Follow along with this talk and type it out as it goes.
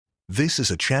This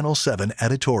is a Channel 7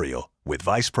 editorial with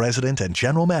Vice President and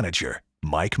General Manager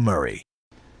Mike Murray.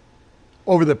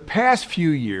 Over the past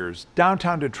few years,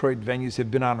 downtown Detroit venues have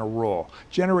been on a roll,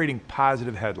 generating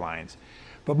positive headlines.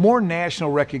 But more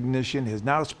national recognition has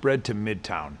now spread to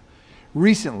Midtown.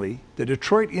 Recently, the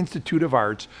Detroit Institute of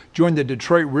Arts joined the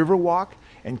Detroit Riverwalk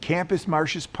and Campus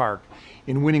Martius Park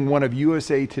in winning one of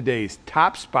USA Today's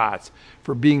top spots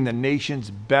for being the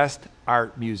nation's best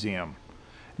art museum.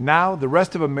 Now, the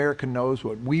rest of America knows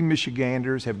what we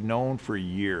Michiganders have known for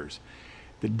years.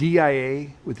 The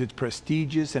DIA, with its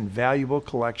prestigious and valuable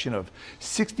collection of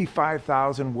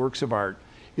 65,000 works of art,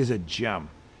 is a gem.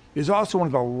 It is also one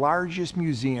of the largest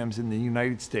museums in the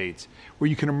United States, where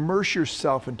you can immerse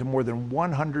yourself into more than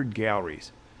 100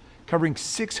 galleries, covering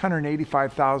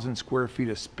 685,000 square feet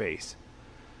of space.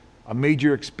 A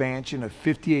major expansion of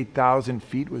 58,000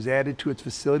 feet was added to its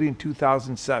facility in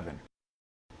 2007.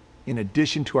 In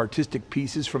addition to artistic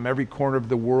pieces from every corner of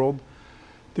the world,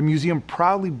 the museum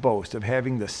proudly boasts of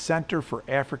having the Center for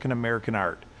African American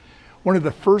Art, one of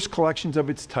the first collections of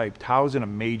its type housed in a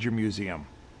major museum.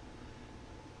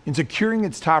 In securing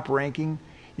its top ranking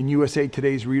in USA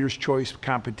Today's Reader's Choice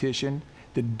competition,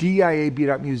 the DIA beat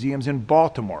out museums in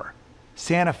Baltimore,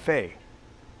 Santa Fe,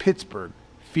 Pittsburgh,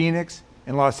 Phoenix,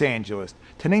 and Los Angeles,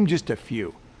 to name just a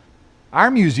few. Our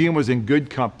museum was in good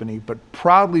company, but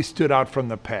proudly stood out from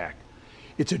the pack.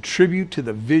 It's a tribute to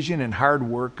the vision and hard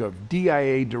work of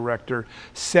DIA Director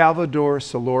Salvador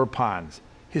Solor Pons,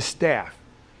 his staff,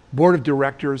 board of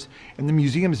directors, and the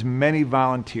museum's many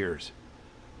volunteers.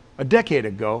 A decade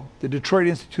ago, the Detroit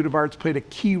Institute of Arts played a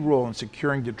key role in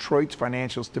securing Detroit's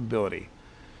financial stability.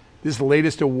 This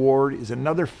latest award is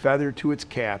another feather to its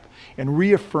cap and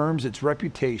reaffirms its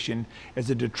reputation as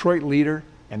a Detroit leader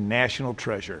and national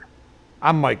treasure.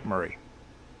 I'm Mike Murray.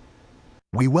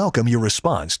 We welcome your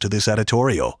response to this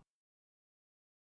editorial.